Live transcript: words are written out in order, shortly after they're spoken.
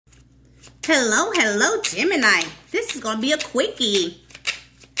Hello, Gemini. This is going to be a quickie.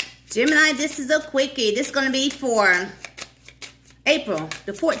 Gemini, this is a quickie. This is going to be for April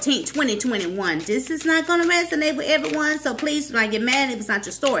the 14th, 2021. This is not going to resonate with everyone, so please do not get mad if it's not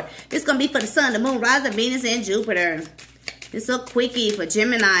your story. This is going to be for the Sun, the Moon, Rising, Venus, and Jupiter. This is a quickie for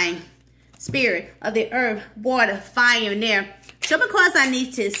Gemini. Spirit of the Earth, Water, Fire, and Air. Show me cards I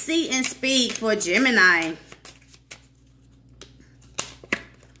need to see and speak for Gemini.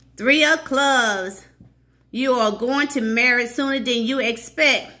 3 of Clubs. You are going to marry sooner than you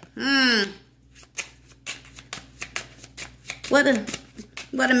expect. What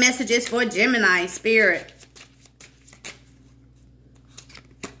a message is for Gemini, Spirit.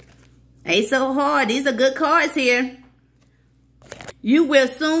 Ace of Hearts. These are good cards here. You will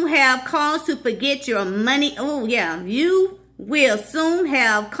soon have cause to forget your money. Oh, yeah. You will soon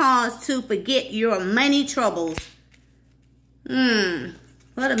have cause to forget your money troubles.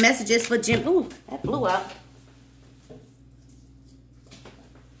 What a message is for Jim. Ooh, that blew up.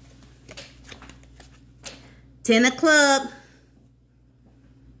 Ten of Clubs.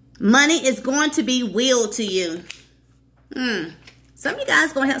 Money is going to be willed to you. Some of you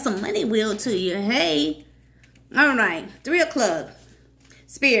guys going to have some money willed to you. Hey. All right. 3 of Clubs.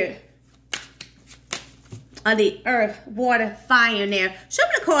 Spirit of the Earth, Water, Fire, and Air. Show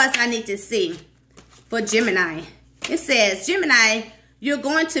me the cards I need to see for Gemini. It says, Gemini, you're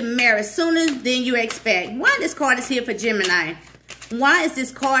going to marry sooner than you expect. Why this card is here for Gemini? Why is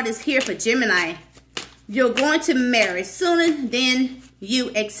this card is here for Gemini? You're going to marry sooner than you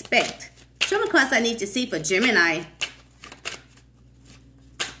expect. Show me cards I need to see for Gemini.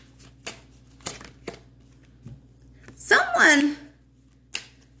 Someone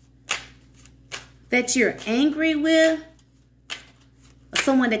that you're angry with, or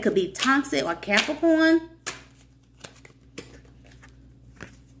someone that could be toxic or Capricorn.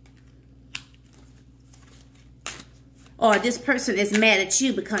 Or this person is mad at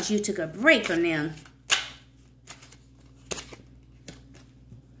you because you took a break from them.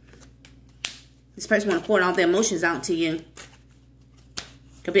 This person want to pour all their emotions out to you.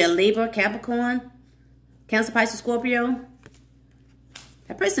 Could be a Libra, Capricorn, Cancer, Pisces, Scorpio.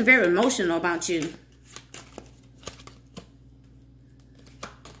 That person very emotional about you.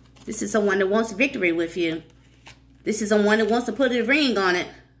 This is someone that wants victory with you. This is someone that wants to put a ring on it.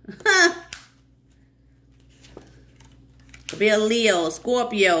 Could be a Leo,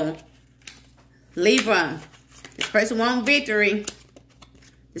 Scorpio, Libra. This person wants victory.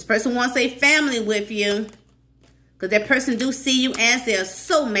 This person wants a family with you. Because that person do see you as their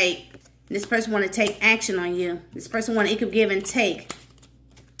soulmate. And this person want to take action on you. This person want to equal give and take.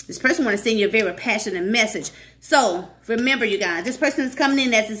 This person want to send you a very passionate message. So, remember you guys, this person is coming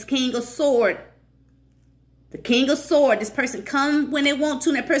in as this King of Swords. The King of Swords. This person come when they want to,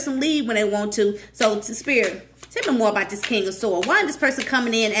 and that person leave when they want to. So, to Spirit, tell me more about this King of Swords. Why is this person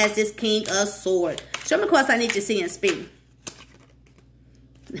coming in as this King of Swords? Show me cards I need to see and speak.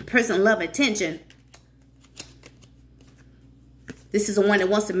 The person love attention. This is the one that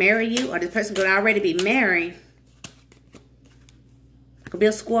wants to marry you, or this person could already be married. Could be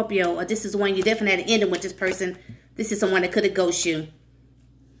a Scorpio, or this is the one you definitely had to end with this person. This is someone that could have ghosted you.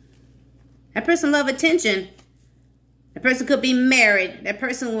 That person love attention. That person could be married. That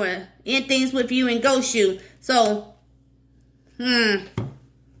person will end things with you and ghost you. So,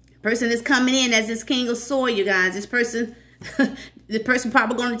 person is coming in as this King of Swords, you guys. This person, this person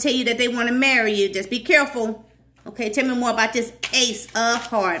probably going to tell you that they want to marry you. Just be careful. Okay, tell me more about this Ace of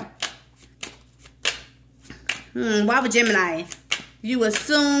Hearts. Why would Gemini? You will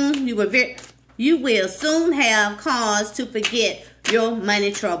soon have cause to forget your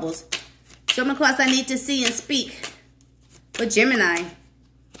money troubles. Show me cards I need to see and speak for Gemini.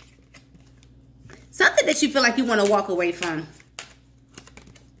 Something that you feel like you want to walk away from.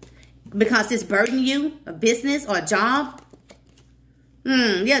 Because it's burdening you, a business or a job.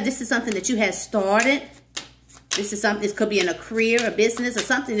 Yeah, this is something that you have started. This is something, this could be in a career, a business, or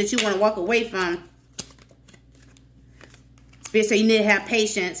something that you want to walk away from. Spirit, so you need to have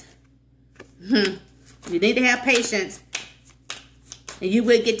patience. You need to have patience. And you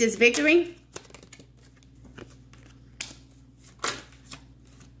will get this victory.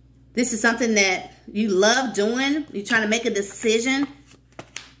 This is something that you love doing. You're trying to make a decision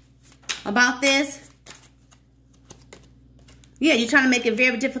about this. Yeah, you're trying to make a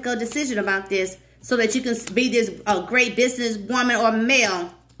very difficult decision about this so that you can be this great business woman or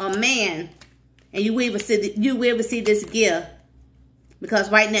male or man. And you will receive this gift.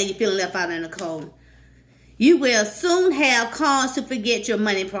 Because right now you're feeling left out in the cold. You will soon have cause to forget your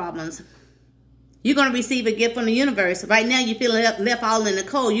money problems. You're going to receive a gift from the universe. Right now, you feel left all in the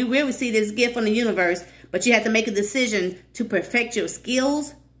cold. You will receive this gift from the universe, but you have to make a decision to perfect your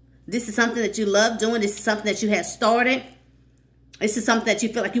skills. This is something that you love doing. This is something that you have started. This is something that you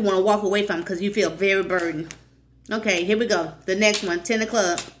feel like you want to walk away from because you feel very burdened. Okay, here we go. The next one, 10 of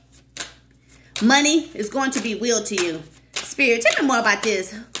clubs. Money is going to be willed to you. Spirit, tell me more about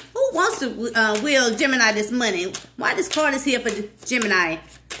this. Who wants to will Gemini this money? Why this card is here for Gemini?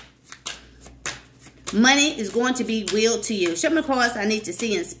 Money is going to be willed to you. Show me the cards I need to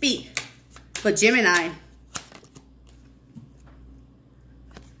see and speak for Gemini.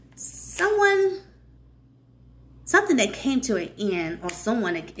 Something that came to an end, or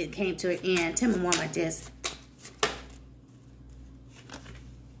someone that it came to an end. Tell me more about this.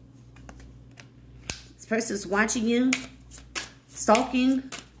 This person's watching you,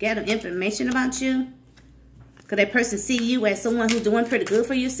 stalking, gathering information about you. Could that person see you as someone who's doing pretty good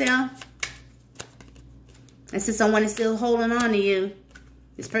for yourself? This is someone that's still holding on to you.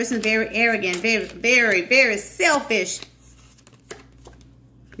 This person is very arrogant, very selfish.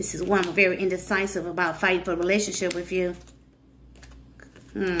 This is one very indecisive about fighting for a relationship with you.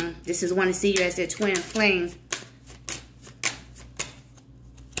 This is one to see you as their twin flame.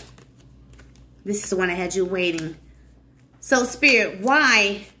 This is the one that had you waiting. So, Spirit,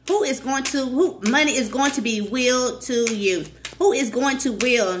 why? Money is going to be willed to you. Who is going to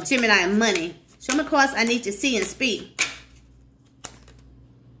will Gemini money? Show me cards I need to see and speak.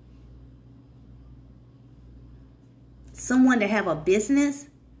 Someone that have a business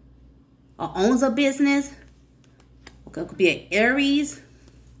or owns a business. Okay, it could be an Aries.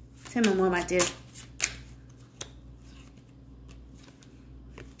 Tell me more about this.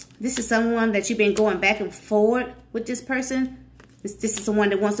 This is someone that you've been going back and forward with this person. This is someone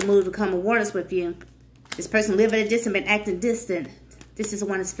that wants to move to common waters with you. This person live at a distance, been acting distant. This is the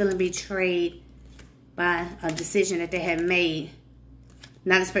one that's feeling betrayed by a decision that they have made.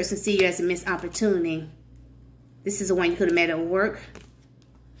 Now this person see you as a missed opportunity. This is the one you could have met at work.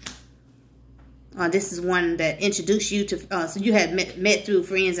 This is one that introduced you to, so you had met through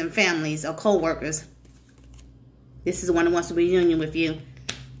friends and families or co-workers. This is the one that wants a reunion with you.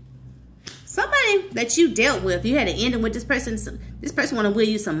 Somebody that you dealt with, you had an ending with this person. This person want to will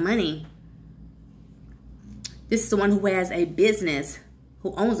you some money. This is the one who has a business,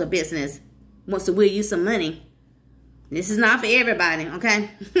 who owns a business, wants to will you some money. This is not for everybody, okay?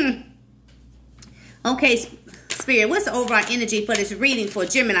 Okay, Spirit, what's the overall energy for this reading for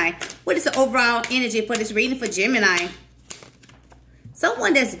Gemini? What is the overall energy for this reading for Gemini?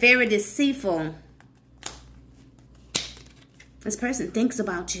 Someone that's very deceitful. This person thinks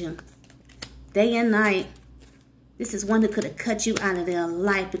about you day and night. This is one that could have cut you out of their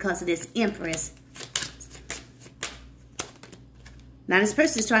life because of this Empress. Now this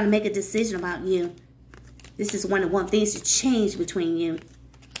person is trying to make a decision about you. This is one that wants things to change between you.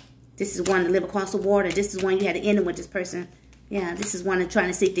 This is one that live across the water. This is one you had to end with this person. Yeah, this is one that's trying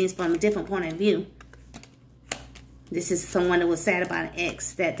to see things from a different point of view. This is someone that was sad about an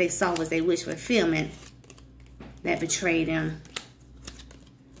ex that they saw was their wish fulfillment that betrayed them.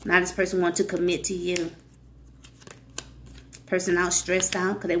 Now this person wants to commit to you. Person out stressed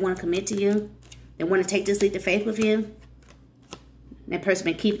out because they want to commit to you. They want to take this leap of faith with you. That person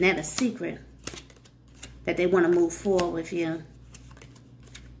been keeping that a secret. That they want to move forward with you.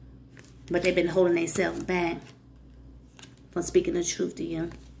 But they've been holding themselves back from speaking the truth to you.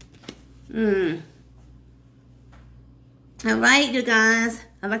 All right, you guys.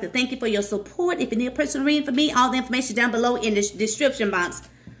 I'd like to thank you for your support. If you need a personal reading for me, all the information down below in the description box.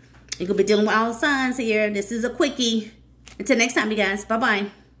 You're going to be dealing with all signs here. This is a quickie. Until next time, you guys.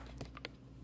 Bye-bye.